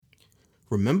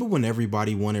Remember when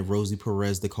everybody wanted Rosie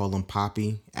Perez to call him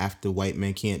Poppy after White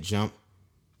Men Can't Jump?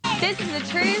 This is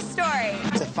a true story.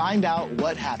 To find out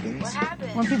what happens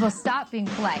When people stop being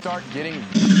polite. start getting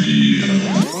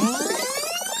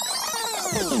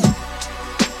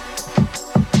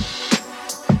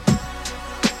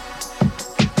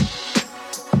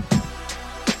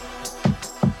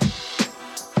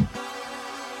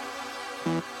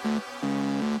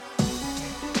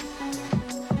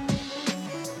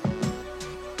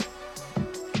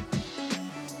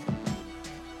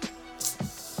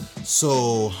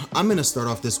So, I'm going to start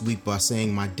off this week by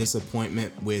saying my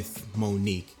disappointment with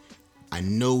Monique. I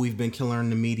know we've been killing her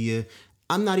in the media.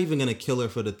 I'm not even going to kill her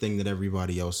for the thing that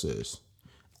everybody else is.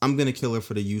 I'm going to kill her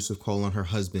for the use of calling her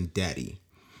husband daddy.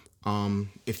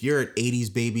 If you're an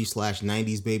 80s baby /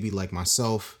 90s baby like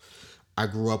myself, I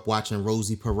grew up watching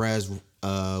Rosie Perez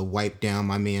wipe down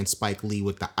my man Spike Lee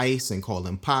with the ice and call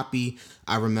him Poppy.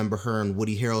 I remember her and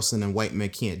Woody Harrelson and White Men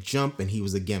Can't Jump, and he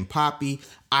was again Poppy.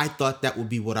 I thought that would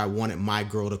be what I wanted my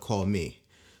girl to call me.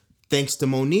 Thanks to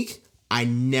Monique, I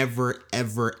never,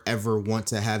 ever, ever want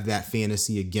to have that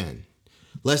fantasy again.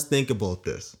 Let's think about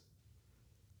this.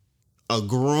 A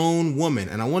grown woman,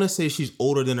 and I want to say she's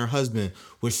older than her husband,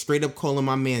 was straight up calling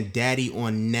my man daddy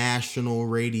on national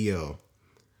radio.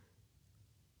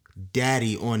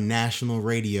 Daddy on national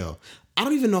radio. I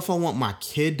don't even know if I want my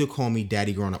kid to call me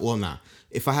daddy growing up. Well, nah.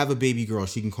 If I have a baby girl,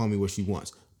 she can call me what she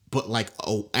wants. But like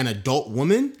an adult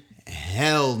woman?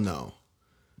 Hell no.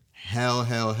 Hell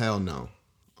no.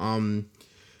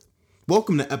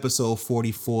 Welcome to episode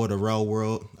 44 of The Real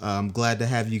World. I'm glad to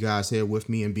have you guys here with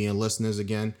me and being listeners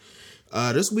again.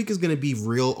 This week is going to be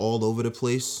real all over the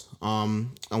place. I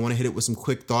want to hit it with some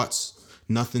quick thoughts.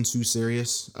 Nothing too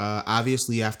serious.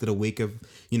 Obviously, after the wake of,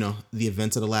 the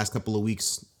events of the last couple of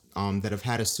weeks that have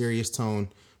had a serious tone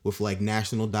with like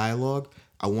national dialogue,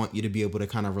 I want you to be able to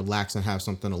kind of relax and have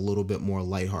something a little bit more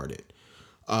lighthearted.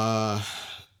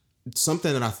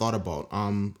 Something that I thought about.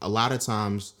 A lot of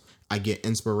times I get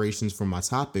inspirations from my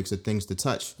topics or things to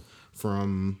touch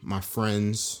from my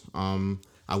friends.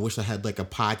 I wish I had like a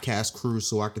podcast crew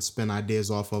so I could spin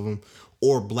ideas off of them.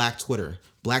 Or Black Twitter.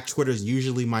 Black Twitter is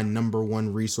usually my number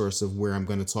one resource of where I'm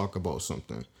going to talk about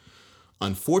something.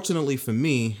 Unfortunately for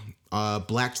me,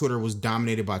 Black Twitter was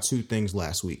dominated by two things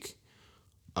last week.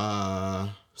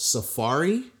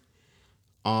 Safari,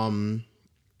 and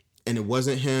it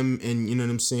wasn't him and, you know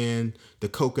what I'm saying, the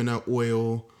coconut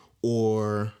oil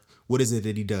or what is it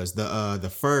that he does?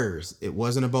 The furs. It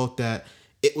wasn't about that.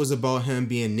 It was about him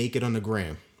being naked on the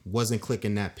gram. Wasn't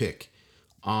clicking that pic.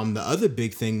 The other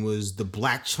big thing was the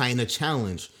Blac Chyna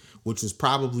challenge, which was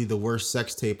probably the worst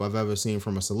sex tape I've ever seen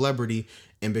from a celebrity.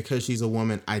 And because she's a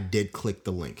woman, I did click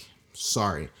the link.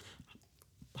 Sorry.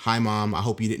 Hi, Mom. I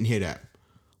hope you didn't hear that.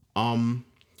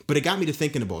 But it got me to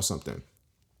thinking about something.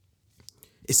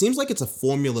 It seems like it's a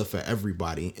formula for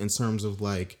everybody in terms of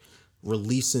like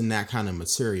releasing that kind of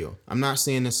material. I'm not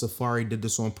saying that Safari did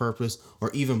this on purpose or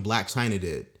even Blac Chyna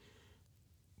did.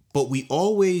 But we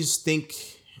always think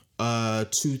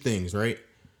two things, right?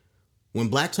 When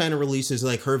Blac Chyna releases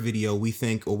like her video, we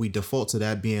think or we default to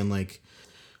that being like,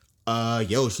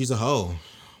 yo, she's a hoe.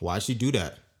 Why'd she do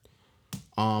that?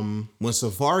 When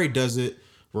Safari does it,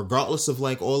 regardless of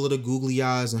like all of the googly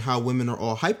eyes and how women are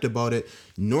all hyped about it,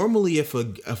 normally if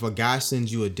a guy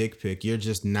sends you a dick pic, you're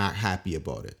just not happy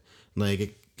about it.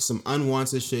 Like some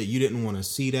unwanted shit, you didn't want to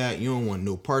see that. You don't want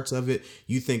no parts of it.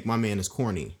 You think my man is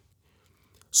corny.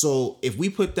 So if we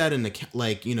put that in the,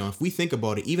 like, if we think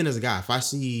about it, even as a guy,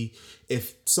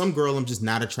 if some girl I'm just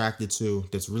not attracted to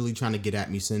that's really trying to get at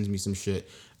me sends me some shit,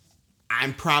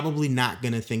 I'm probably not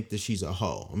going to think that she's a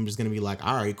hoe. I'm just going to be like,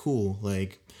 all right, cool.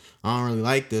 Like, I don't really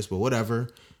like this, but whatever.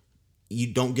 You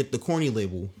don't get the corny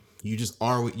label. You just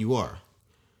are what you are.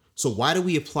 So why do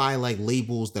we apply like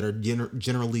labels that are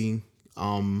generally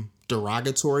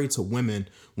derogatory to women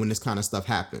when this kind of stuff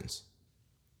happens?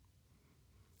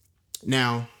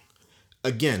 Now,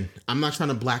 again, I'm not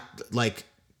trying to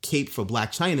cape for Blac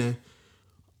Chyna,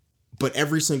 but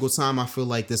every single time I feel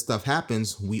like this stuff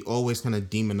happens, we always kind of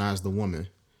demonize the woman.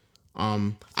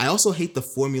 I also hate the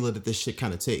formula that this shit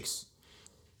kind of takes.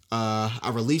 I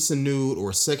release a nude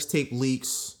or a sex tape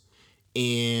leaks,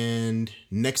 and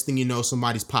next thing you know,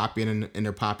 somebody's popping and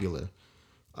they're popular.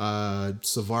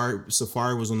 Safari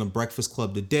was on the Breakfast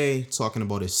Club today talking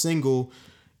about his single.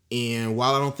 And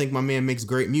while I don't think my man makes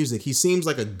great music, he seems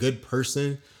like a good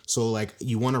person. So like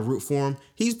you want to root for him.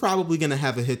 He's probably going to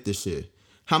have a hit this year.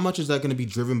 How much is that going to be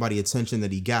driven by the attention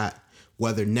that he got,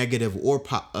 whether negative or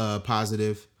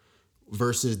positive,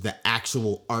 versus the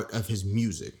actual art of his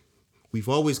music? We've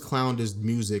always clowned his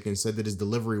music and said that his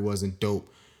delivery wasn't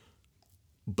dope.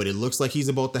 But it looks like he's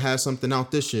about to have something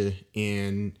out this year.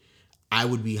 And I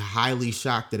would be highly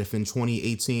shocked that if in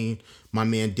 2018 my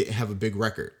man didn't have a big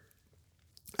record.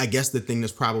 I guess the thing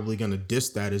that's probably going to diss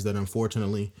that is that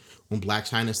unfortunately when Blac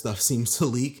Chyna stuff seems to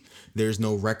leak, there's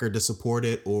no record to support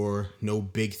it or no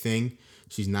big thing.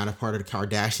 She's not a part of the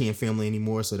Kardashian family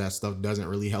anymore, so that stuff doesn't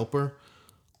really help her.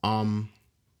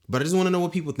 But I just want to know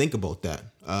what people think about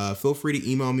that. Feel free to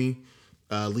email me,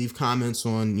 leave comments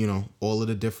on, all of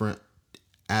the different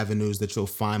avenues that you'll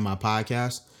find my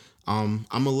podcast. I'm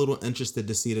a little interested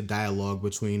to see the dialogue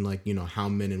between how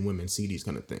men and women see these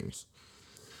kind of things.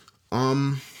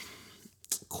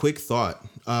 Quick thought.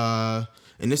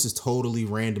 And this is totally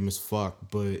random as fuck,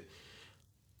 but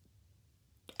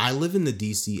I live in the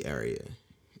DC area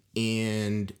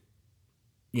and,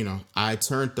 I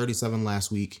turned 37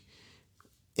 last week.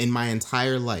 In my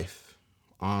entire life,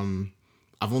 I've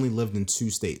only lived in 2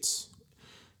 states.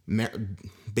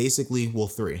 Basically,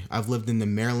 3. I've lived in the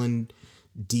Maryland,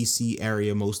 DC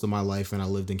area most of my life, and I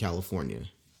lived in California.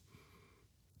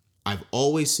 I've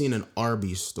always seen an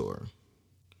Arby's store.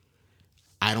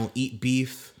 I don't eat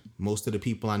beef. Most of the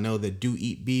people I know that do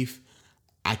eat beef,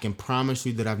 I can promise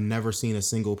you that I've never seen a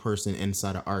single person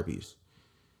inside of Arby's.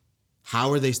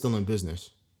 How are they still in business?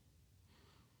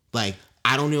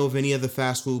 I don't know of any other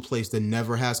fast food place that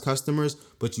never has customers,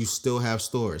 but you still have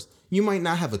stores. You might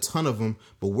not have a ton of them,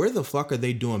 but where the fuck are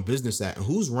they doing business at? And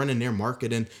who's running their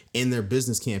marketing and their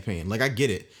business campaign? I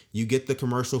get it. You get the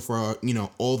commercial for,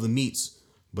 all the meats,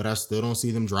 but I still don't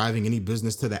see them driving any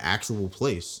business to the actual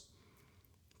place.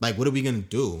 What are we going to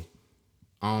do?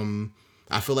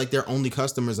 I feel like their only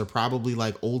customers are probably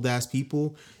old ass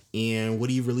people. And what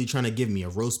are you really trying to give me? A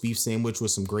roast beef sandwich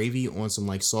with some gravy on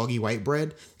some soggy white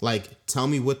bread? Tell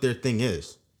me what their thing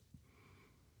is.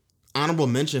 Honorable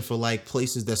mention for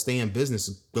places that stay in business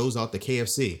goes out to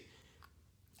KFC.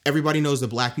 Everybody knows that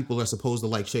black people are supposed to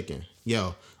like chicken.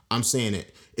 Yo, I'm saying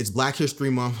it. It's Black History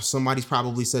Month. Somebody's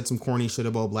probably said some corny shit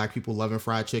about black people loving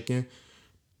fried chicken,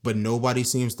 but nobody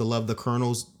seems to love the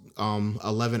Colonel's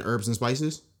 11 herbs and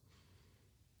spices.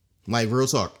 Real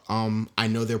talk. I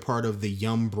know they're part of the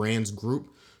Yum Brands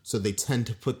group, so they tend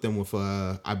to put them with,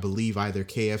 I believe, either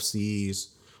KFC's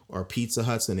or Pizza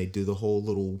Huts, and they do the whole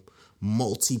little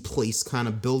multi-place kind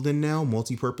of building now,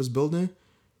 multi-purpose building.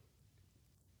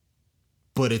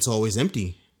 But it's always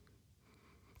empty.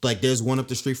 There's one up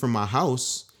the street from my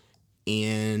house,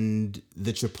 and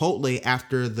the Chipotle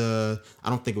after I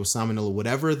don't think it was salmonella,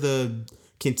 whatever the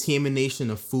contamination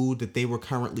of food that they were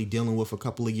currently dealing with a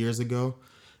couple of years ago,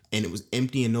 and it was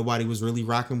empty and nobody was really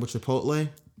rocking with Chipotle.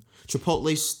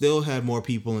 Chipotle still had more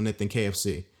people in it than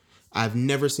KFC. I've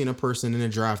never seen a person in a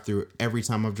drive-thru every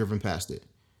time I've driven past it.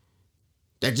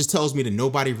 That just tells me that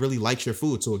nobody really likes your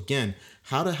food. So again,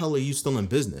 how the hell are you still in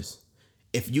business?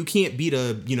 If you can't beat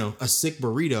a sick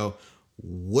burrito,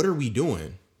 what are we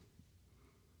doing?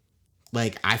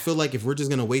 I feel like if we're just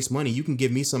going to waste money, you can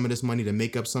give me some of this money to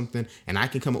make up something and I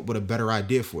can come up with a better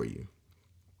idea for you.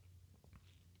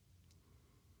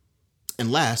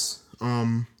 And last,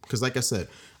 because like I said,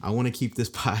 I want to keep this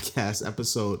podcast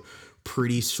episode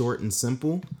pretty short and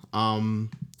simple.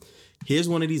 Here's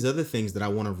one of these other things that I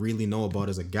want to really know about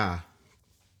as a guy.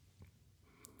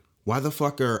 Why the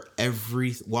fuck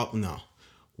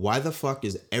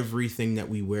is everything that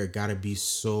we wear gotta be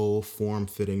so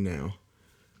form-fitting now?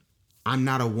 I'm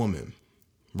not a woman,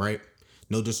 right?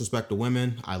 No disrespect to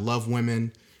women. I love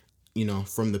women.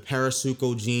 From the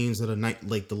Parasuco jeans of the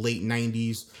late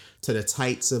 90s to the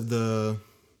tights of the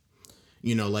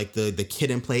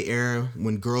Kid and Play era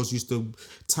when girls used to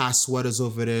tie sweaters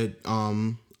over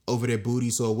their booty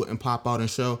so it wouldn't pop out and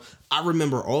show. I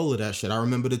remember all of that shit. I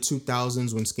remember the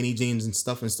 2000s when skinny jeans and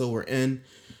stuff and still were in,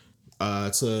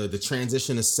 to the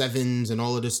transition of sevens and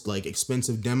all of this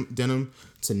expensive denim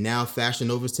to now Fashion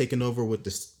Nova's taking over with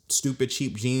the stupid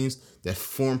cheap jeans that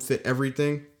form fit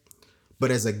everything. But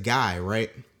as a guy,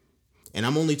 right? And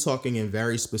I'm only talking in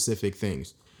very specific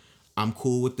things. I'm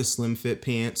cool with the slim fit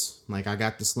pants. I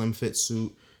got the slim fit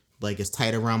suit. It's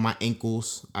tight around my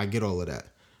ankles. I get all of that.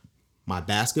 My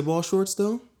basketball shorts,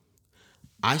 though,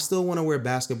 I still want to wear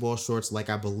basketball shorts like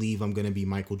I believe I'm going to be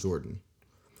Michael Jordan.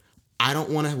 I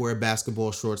don't want to wear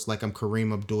basketball shorts like I'm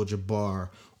Kareem Abdul-Jabbar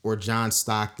or John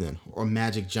Stockton or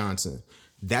Magic Johnson.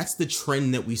 That's the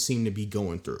trend that we seem to be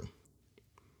going through.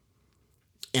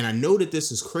 And I know that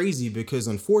this is crazy because,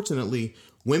 unfortunately,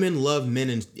 women love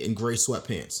men in gray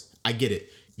sweatpants. I get it.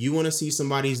 You want to see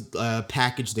somebody's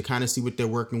package to kind of see what they're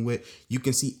working with. You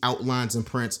can see outlines and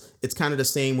prints. It's kind of the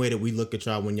same way that we look at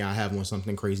y'all when y'all have on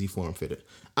something crazy form-fitted.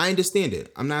 I understand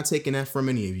it. I'm not taking that from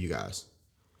any of you guys.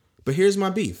 But here's my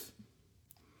beef.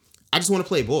 I just want to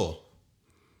play ball.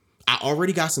 I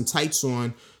already got some tights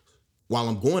on while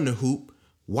I'm going to hoop.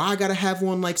 Why I gotta have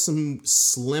on like some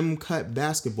slim cut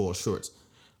basketball shorts?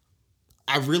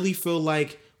 I really feel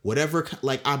like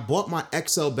I bought my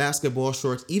XL basketball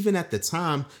shorts even at the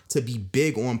time to be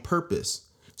big on purpose.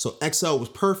 So XL was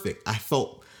perfect. I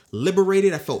felt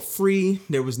liberated. I felt free.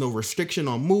 There was no restriction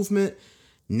on movement.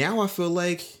 Now I feel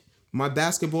like my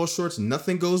basketball shorts,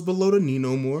 nothing goes below the knee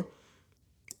no more.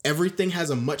 Everything has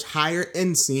a much higher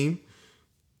inseam.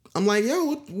 I'm like,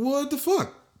 yo, what the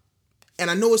fuck? And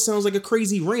I know it sounds like a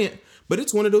crazy rant, but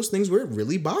it's one of those things where it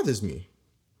really bothers me.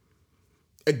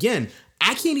 Again,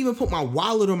 I can't even put my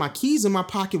wallet or my keys in my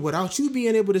pocket without you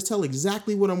being able to tell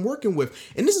exactly what I'm working with.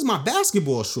 And this is my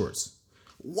basketball shorts.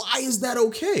 Why is that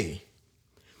okay?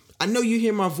 I know you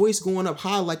hear my voice going up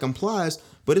high like I'm Plies,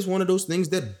 but it's one of those things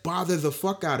that bother the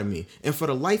fuck out of me. And for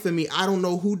the life of me, I don't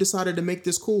know who decided to make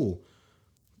this cool.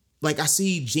 Like, I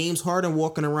see James Harden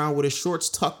walking around with his shorts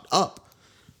tucked up,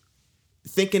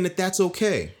 thinking that that's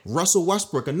okay. Russell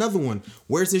Westbrook, another one,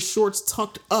 wears his shorts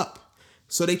tucked up.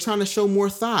 So they trying to show more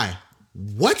thigh.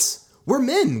 What? We're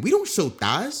men. We don't show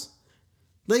thighs.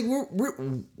 Like,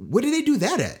 where do they do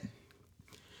that at?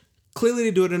 Clearly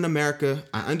they do it in America.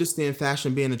 I understand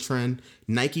fashion being a trend.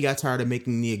 Nike got tired of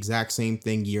making the exact same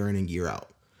thing year in and year out.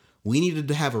 We needed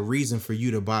to have a reason for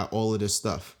you to buy all of this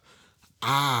stuff.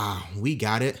 We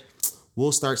got it.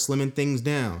 We'll start slimming things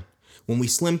down. When we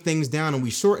slim things down and we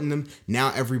shorten them,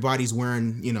 now everybody's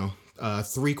wearing,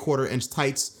 3/4 inch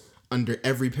tights under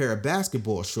every pair of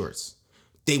basketball shorts.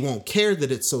 They won't care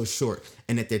that it's so short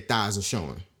and that their thighs are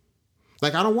showing.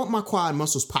 Like, I don't want my quad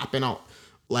muscles popping out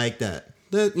like that.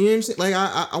 You know what I'm saying? Like,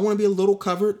 I want to be a little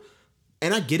covered.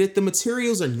 And I get it. The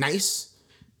materials are nice.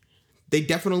 They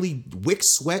definitely wick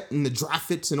sweat, and the dry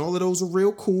fits and all of those are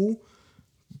real cool.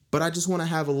 But I just want to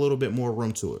have a little bit more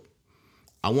room to it.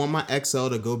 I want my XL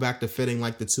to go back to fitting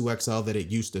like the 2XL that it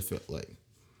used to fit like.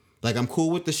 Like, I'm cool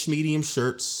with the medium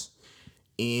shirts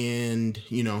and,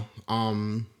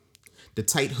 the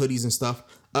tight hoodies and stuff.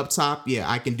 Up top, yeah,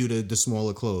 I can do the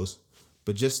smaller clothes.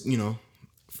 But just,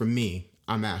 for me,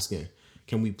 I'm asking,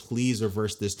 can we please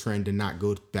reverse this trend and not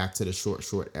go back to the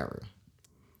short era?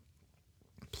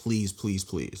 Please, please,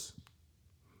 please.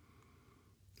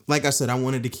 Like I said, I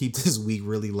wanted to keep this week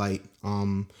really light.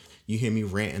 You hear me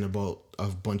ranting about a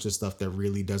bunch of stuff that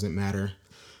really doesn't matter.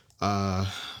 I'm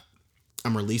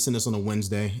releasing this on a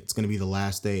Wednesday. It's going to be the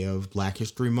last day of Black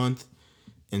History Month.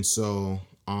 And so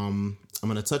I'm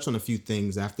going to touch on a few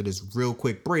things after this real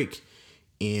quick break,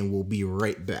 and we'll be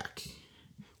right back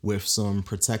with some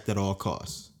Protect at All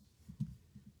Costs.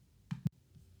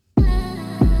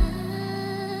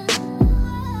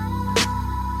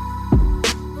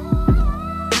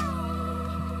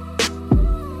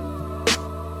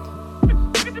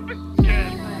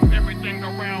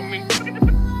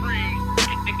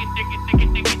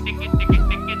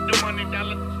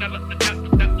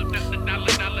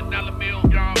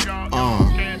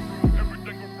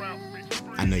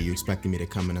 I know you expected me to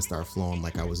come in and start flowing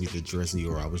like I was either Drizzy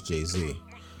or I was Jay-Z.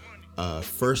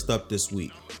 First up this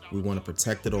week, we want to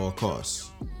protect at all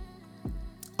costs.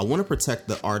 I want to protect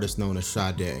the artist known as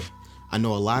Sade. I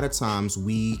know a lot of times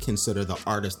we consider the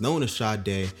artist known as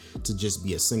Sade to just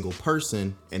be a single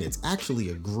person, and it's actually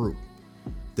a group.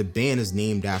 The band is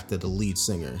named after the lead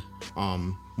singer.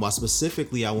 While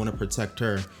specifically I want to protect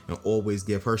her and always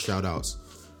give her shout outs.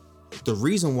 The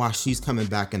reason why she's coming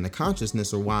back into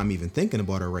consciousness, or why I'm even thinking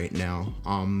about her right now,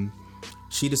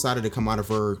 she decided to come out of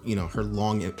her, her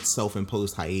long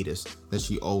self-imposed hiatus that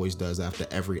she always does after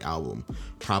every album,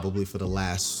 probably for the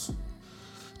last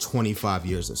 25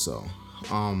 years or so.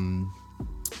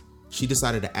 She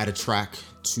decided to add a track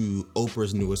to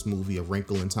Oprah's newest movie, A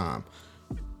Wrinkle in Time.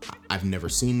 I've never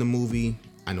seen the movie.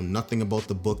 I know nothing about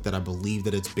the book that I believe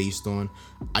that it's based on.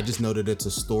 I just know that it's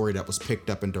a story that was picked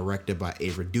up and directed by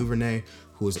Ava DuVernay,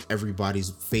 who is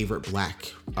everybody's favorite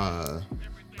black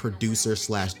producer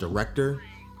 / director.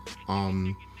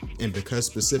 And because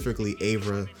specifically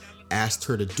Ava asked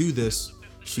her to do this,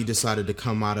 she decided to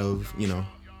come out of,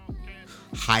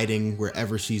 hiding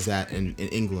wherever she's at in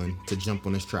England to jump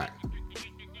on this track.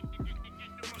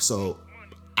 So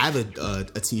I have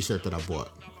a t-shirt that I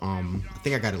bought. I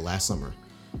think I got it last summer.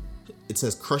 It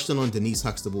says crushing on Denise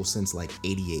Huxtable since like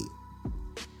 88.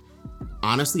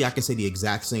 Honestly, I can say the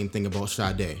exact same thing about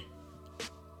Sade.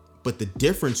 But the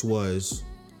difference was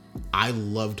I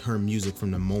loved her music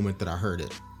from the moment that I heard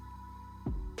it.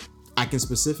 I can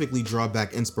specifically draw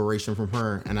back inspiration from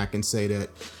her, and I can say that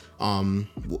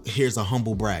here's a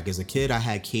humble brag. As a kid, I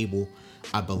had cable,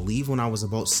 I believe, when I was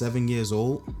about 7 years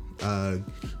old.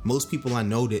 Most people I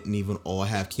know didn't even all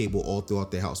have cable all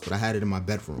throughout their house, but I had it in my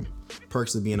bedroom.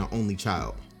 perks of being an only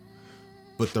child.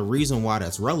 But the reason why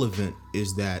that's relevant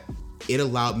is that it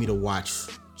allowed me to watch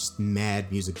just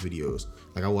mad music videos.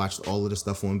 Like I watched all of the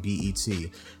stuff on BET.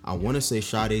 I want to say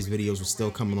Sade's videos were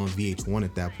still coming on VH1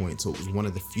 at that point, so it was one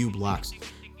of the few blocks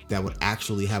that would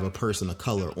actually have a person of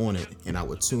color on it, and I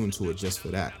would tune to it just for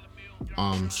that.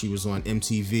 She was on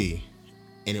MTV,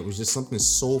 and it was just something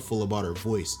soulful about her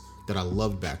voice that I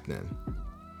loved back then.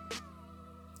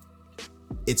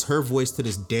 It's her voice to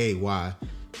this day why,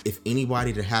 if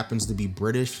anybody that happens to be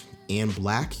British and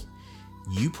black,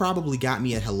 you probably got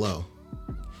me at hello.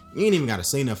 You ain't even gotta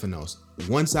say nothing else.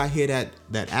 Once I hear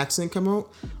that accent come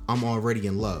out, I'm already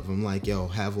in love. I'm like, yo,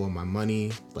 have all my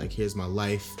money. Like, here's my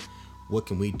life. What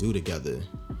can we do together?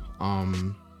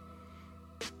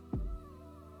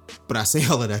 But I say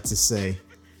all of that to say,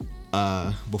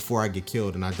 before I get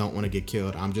killed, and I don't want to get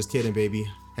killed. I'm just kidding, baby.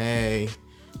 Hey,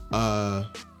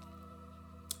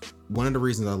 one of the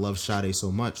reasons I love Sade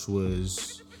so much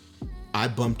was I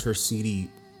bumped her CD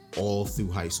all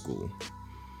through high school.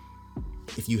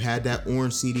 If you had that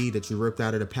orange CD that you ripped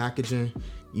out of the packaging,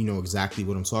 you know exactly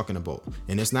what I'm talking about.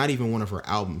 And it's not even one of her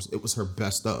albums. It was her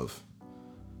best of.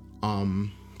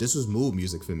 This was mood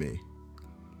music for me.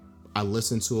 I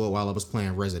listened to it while I was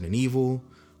playing Resident Evil.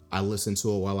 I listened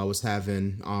to it while I was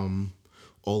having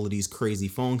all of these crazy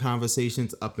phone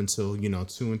conversations up until,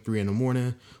 2 and 3 in the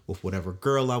morning with whatever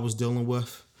girl I was dealing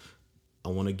with. I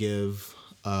want to give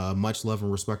much love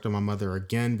and respect to my mother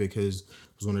again, because I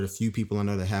was one of the few people I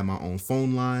know that had my own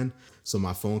phone line. So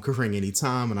my phone could ring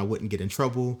anytime and I wouldn't get in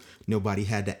trouble. Nobody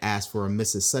had to ask for a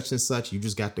Mrs. Such and such. You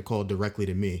just got to call directly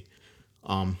to me.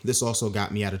 This also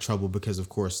got me out of trouble because, of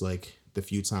course, like the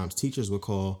few times teachers would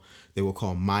call, they would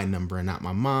call my number and not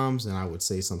my mom's, and I would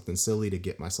say something silly to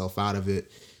get myself out of it,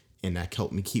 and that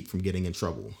helped me keep from getting in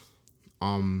trouble.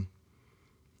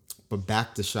 But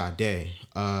back to Sade,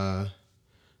 I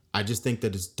just think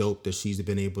that it's dope that she's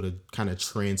been able to kind of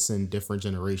transcend different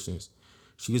generations.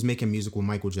 She was making music with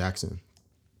Michael Jackson.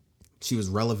 She was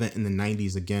relevant in the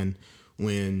 90s again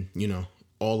when,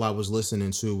 all I was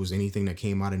listening to was anything that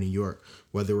came out of New York,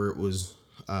 whether it was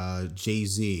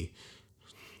Jay-Z,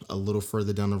 a little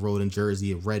further down the road in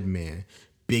Jersey, Redman,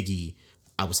 Biggie.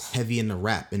 I was heavy in the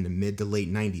rap in the mid to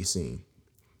late 90s scene.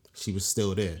 She was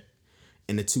still there.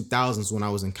 In the 2000s, when I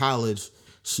was in college,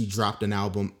 she dropped an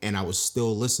album and I was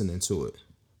still listening to it.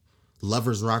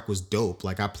 Lovers Rock was dope.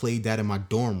 Like, I played that in my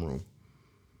dorm room.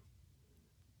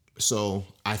 So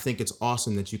I think it's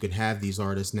awesome that you can have these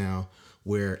artists now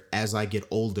where, as I get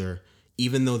older,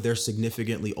 even though they're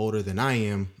significantly older than I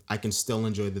am, I can still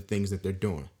enjoy the things that they're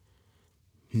doing.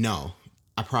 No,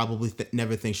 I probably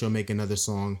never think she'll make another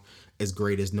song as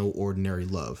great as No Ordinary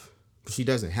Love. But she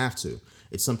doesn't have to.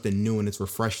 It's something new and it's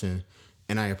refreshing.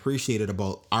 And I appreciate it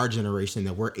about our generation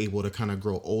that we're able to kind of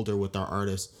grow older with our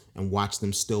artists and watch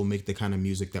them still make the kind of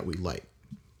music that we like.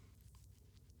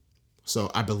 So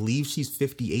I believe she's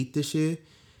 58 this year.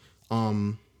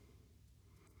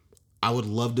 I would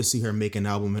love to see her make an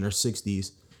album in her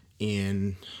 60s.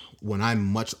 And when I'm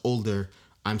much older,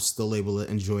 I'm still able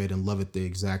to enjoy it and love it the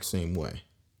exact same way.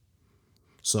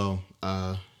 So,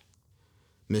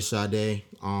 Miss Sade,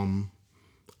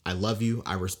 I love you.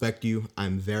 I respect you.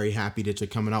 I'm very happy that you're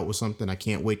coming out with something. I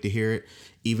can't wait to hear it.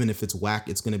 Even if it's whack,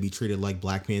 it's going to be treated like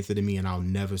Black Panther to me, and I'll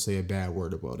never say a bad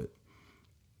word about it.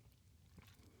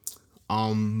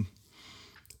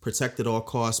 Protect at all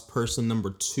costs, person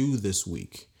number 2 this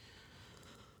week.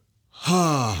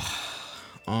 I'm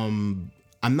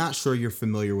not sure you're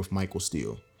familiar with Michael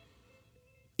Steele.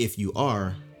 If you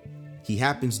are, he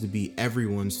happens to be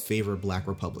everyone's favorite Black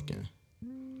Republican.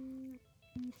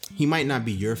 He might not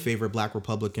be your favorite Black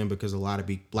Republican because a lot of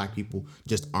Black people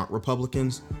just aren't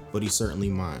Republicans, but he's certainly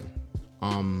mine.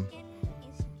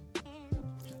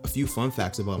 A few fun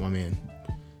facts about my man.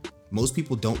 Most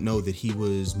people don't know that he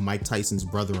was Mike Tyson's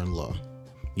brother-in-law.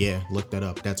 Yeah, look that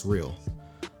up. That's real.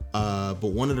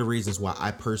 But one of the reasons why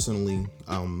I personally,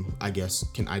 I guess,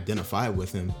 can identify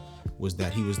with him was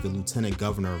that he was the lieutenant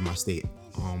governor of my state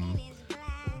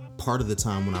part of the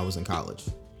time when I was in college.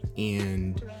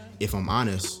 And if I'm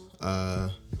honest,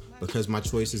 because my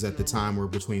choices at the time were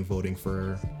between voting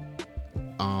for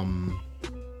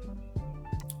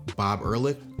Bob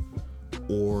Ehrlich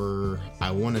or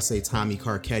I want to say Tommy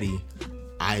Carcetti,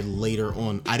 I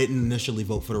didn't initially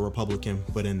vote for the Republican,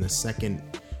 but in the second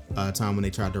time when they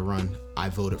tried to run, I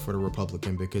voted for the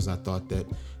Republican because I thought that,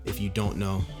 if you don't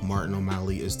know, Martin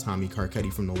O'Malley is Tommy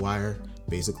Carcetti from The Wire,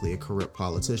 basically a corrupt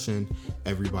politician.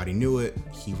 Everybody knew it.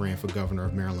 He ran for governor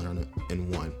of Maryland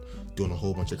and won, doing a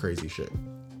whole bunch of crazy shit.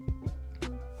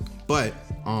 But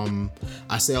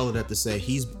I say all of that to say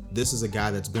he's this is a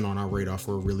guy that's been on our radar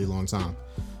for a really long time.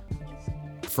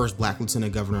 First black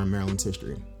lieutenant governor in Maryland's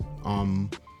history.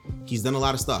 He's done a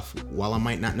lot of stuff. While I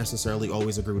might not necessarily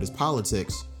always agree with his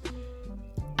politics,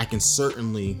 I can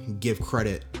certainly give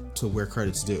credit to where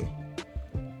credit's due.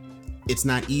 It's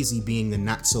not easy being the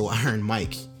not so Iron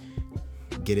Mike.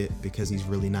 Get it? Because he's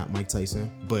really not Mike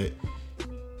Tyson. But,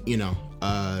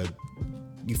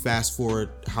 you fast forward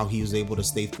how he was able to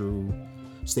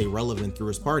stay relevant through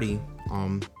his party.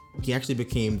 He actually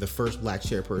became the first black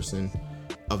chairperson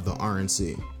of the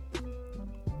RNC.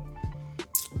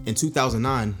 In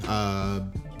 2009,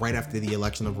 right after the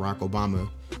election of Barack Obama,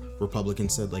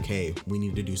 Republicans said, like, hey, we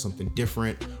need to do something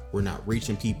different. We're not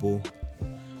reaching people.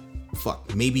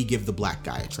 Fuck, maybe give the black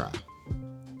guy a try.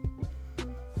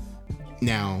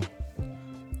 Now,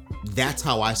 that's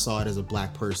how I saw it as a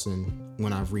black person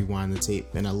when I rewind the tape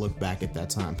and I look back at that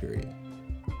time period.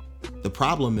 The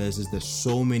problem is that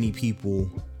so many people,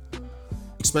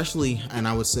 especially, and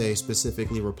I would say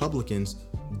specifically Republicans,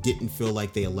 didn't feel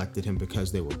like they elected him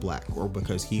because they were black or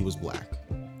because he was black.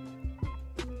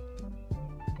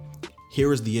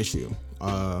 Here is the issue.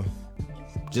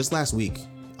 Just last week,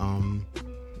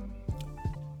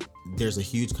 there's a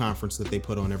huge conference that they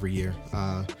put on every year.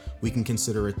 We can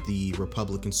consider it the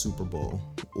Republican Super Bowl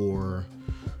or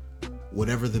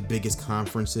whatever the biggest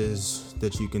conference is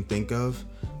that you can think of.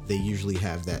 They usually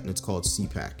have that, and it's called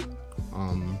CPAC.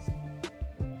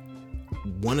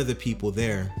 One of the people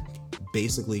there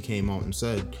basically came out and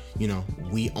said,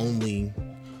 we only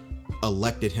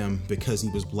elected him because he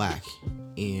was black,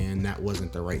 and that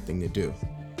wasn't the right thing to do.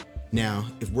 Now,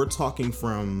 if we're talking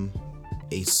from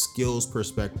a skills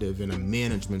perspective and a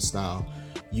management style,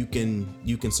 you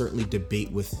can certainly debate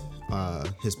with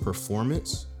his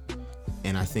performance,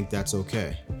 and I think that's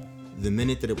okay. The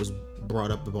minute that it was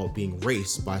brought up about being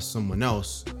race by someone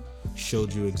else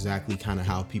showed you exactly kind of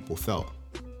how people felt.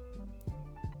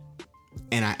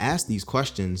 And I ask these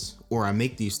questions, or I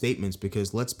make these statements,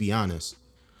 because let's be honest,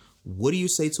 what do you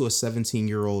say to a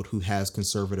 17-year-old who has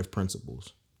conservative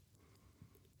principles?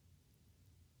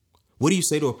 What do you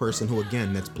say to a person who,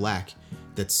 again, that's black,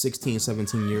 that's 16,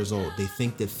 17 years old? They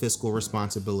think that fiscal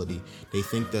responsibility, they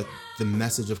think that the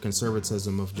message of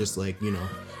conservatism of just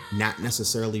not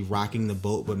necessarily rocking the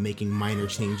boat, but making minor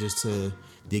changes to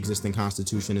the existing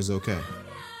Constitution is okay.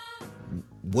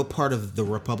 What part of the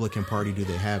Republican Party do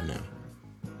they have now?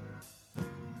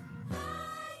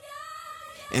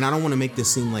 And I don't want to make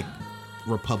this seem like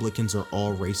Republicans are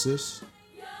all racist,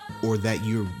 or that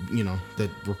that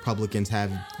Republicans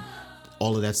have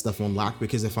all of that stuff on lock,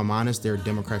 because if I'm honest, there are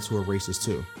Democrats who are racist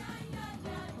too.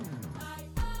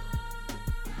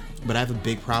 But I have a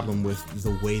big problem with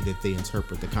the way that they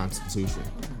interpret the Constitution.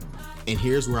 And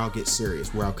here's where I'll get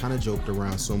serious, where I've kind of joked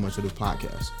around so much of this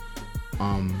podcast.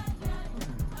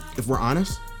 If we're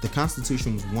honest, the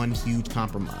Constitution was one huge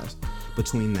compromise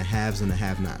between the haves and the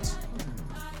have-nots.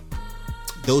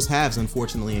 Those haves,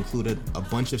 unfortunately, included a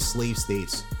bunch of slave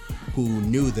states who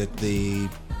knew that the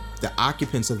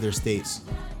occupants of their states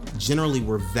generally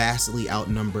were vastly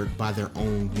outnumbered by their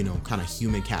own, kind of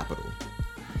human capital,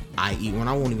 i.e.,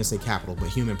 I won't even say capital, but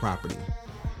human property.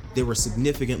 There were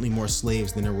significantly more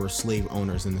slaves than there were slave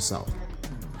owners in the South.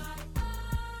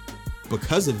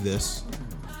 Because of this,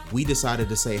 we decided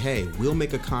to say, hey, we'll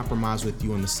make a compromise with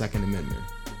you on the Second Amendment.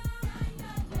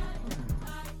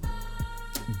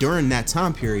 During that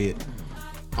time period,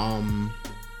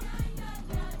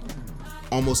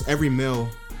 almost every male,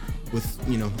 with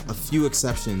a few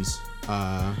exceptions,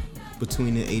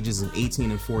 between the ages of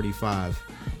 18 and 45,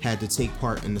 had to take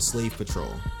part in the slave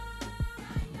patrol.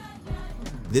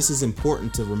 This is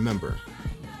important to remember.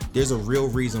 There's a real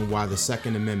reason why the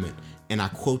Second Amendment, and I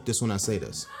quote this when I say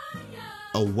this,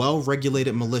 a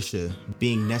well-regulated militia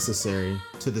being necessary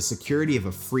to the security of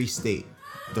a free state,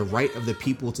 the right of the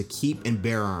people to keep and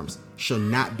bear arms shall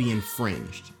not be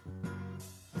infringed.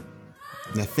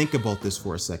 Now think about this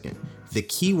for a second. The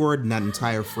key word in that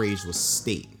entire phrase was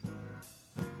state.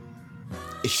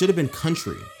 It should have been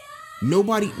country.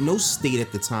 No state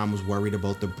at the time was worried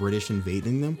about the British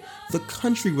invading them. The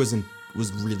country was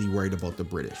really worried about the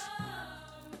British.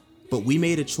 But we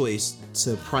made a choice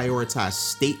to prioritize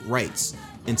state rights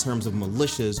in terms of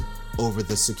militias over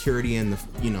the security and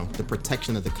the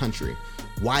protection of the country.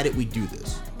 Why did we do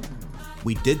this?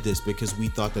 We did this because we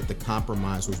thought that the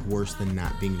compromise was worse than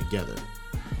not being together.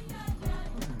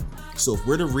 So if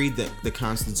we're to read the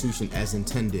Constitution as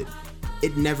intended,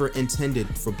 it never intended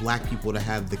for black people to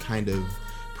have the kind of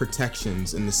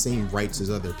protections and the same rights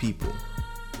as other people.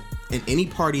 And any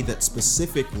party that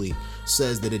specifically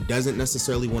says that it doesn't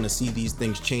necessarily want to see these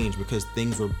things change because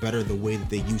things were better the way that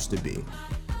they used to be,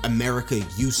 America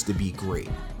used to be great.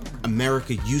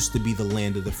 America used to be the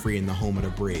land of the free and the home of the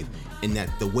brave. And that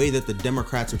the way that the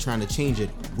Democrats are trying to change it,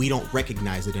 we don't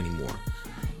recognize it anymore.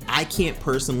 I can't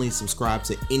personally subscribe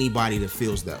to anybody that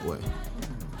feels that way.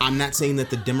 I'm not saying that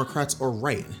the Democrats are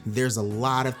right. There's a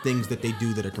lot of things that they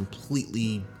do that are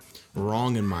completely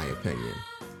wrong in my opinion.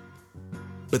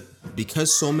 But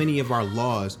because so many of our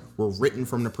laws were written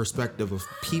from the perspective of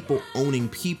people owning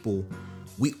people,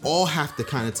 we all have to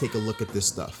kind of take a look at this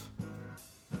stuff.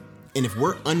 And if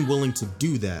we're unwilling to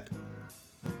do that,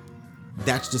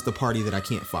 that's just a party that I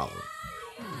can't follow.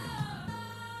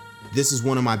 This is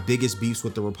one of my biggest beefs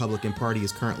with the Republican Party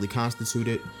as currently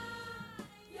constituted.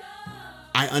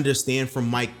 I understand from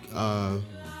Mike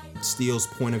Steele's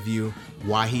point of view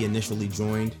why he initially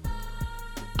joined.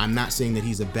 I'm not saying that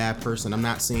he's a bad person. I'm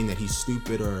not saying that he's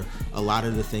stupid or a lot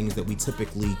of the things that we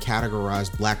typically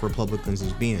categorize black Republicans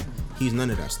as being. He's none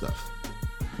of that stuff.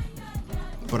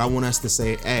 But I want us to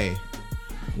say, A,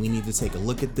 we need to take a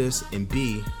look at this, and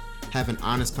B, have an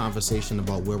honest conversation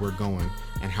about where we're going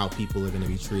and how people are going to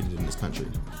be treated in this country.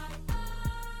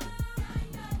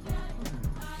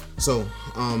 So,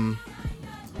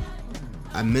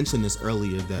 I mentioned this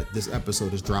earlier that this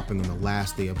episode is dropping on the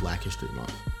last day of Black History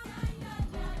Month.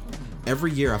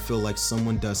 Every year I feel like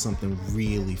someone does something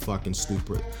really fucking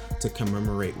stupid to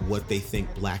commemorate what they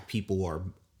think black people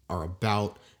are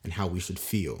about and how we should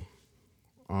feel.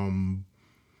 NYU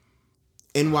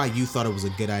thought it was a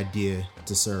good idea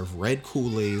to serve red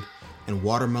Kool-Aid and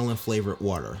watermelon flavored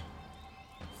water.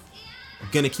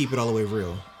 Gonna keep it all the way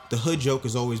real. The hood joke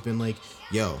has always been like,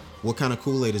 yo, what kind of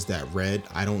Kool-Aid is that? Red?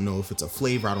 I don't know if it's a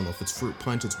flavor. I don't know if it's fruit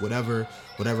punch. It's whatever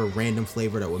random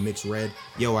flavor that would mix red.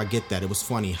 Yo, I get that. It was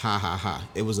funny. Ha ha ha.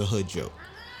 It was a hood joke.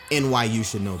 NYU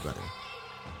should know better.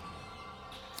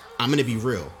 I'm gonna be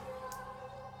real.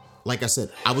 Like I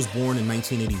said, I was born in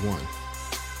 1981.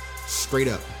 Straight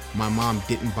up, my mom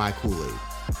didn't buy Kool-Aid.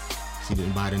 She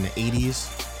didn't buy it in the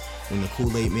 80s when the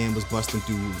Kool-Aid man was busting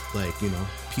through,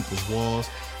 people's walls.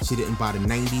 She didn't buy the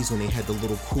 90s when they had the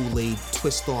little Kool-Aid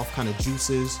twist off kind of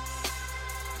juices.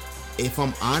 If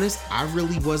I'm honest, I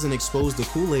really wasn't exposed to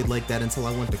Kool-Aid like that until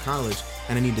I went to college,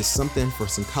 and I needed something for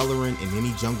some coloring and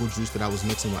any jungle juice that I was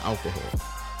mixing with alcohol.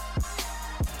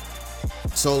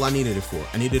 That's all I needed it for.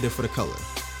 I needed it for the color.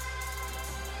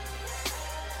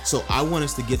 So I want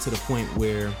us to get to the point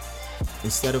where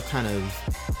instead of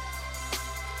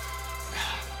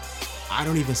I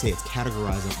don't even say it's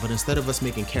categorizing, but instead of us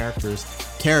making characters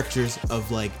of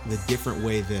like the different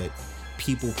way that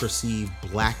people perceive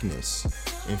blackness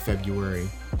in February,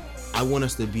 I want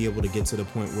us to be able to get to the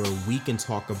point where we can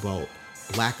talk about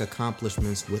black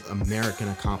accomplishments with American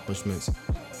accomplishments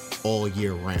all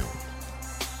year round.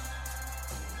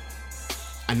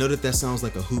 I know that sounds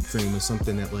like a hoop dream or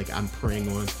something that like I'm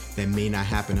praying on that may not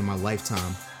happen in my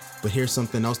lifetime, but here's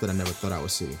something else that I never thought I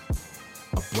would see.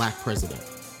 A black president.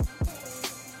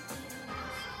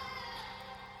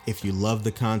 If you love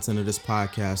the content of this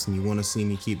podcast and you want to see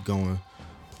me keep going,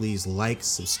 please like,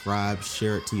 subscribe,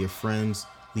 share it to your friends,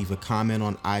 leave a comment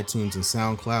on iTunes and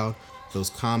SoundCloud. Those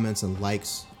comments and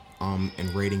likes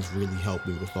and ratings really help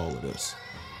me with all of this.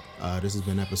 This has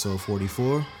been episode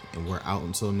 44, and we're out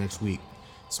until next week.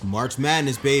 It's March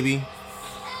Madness, baby.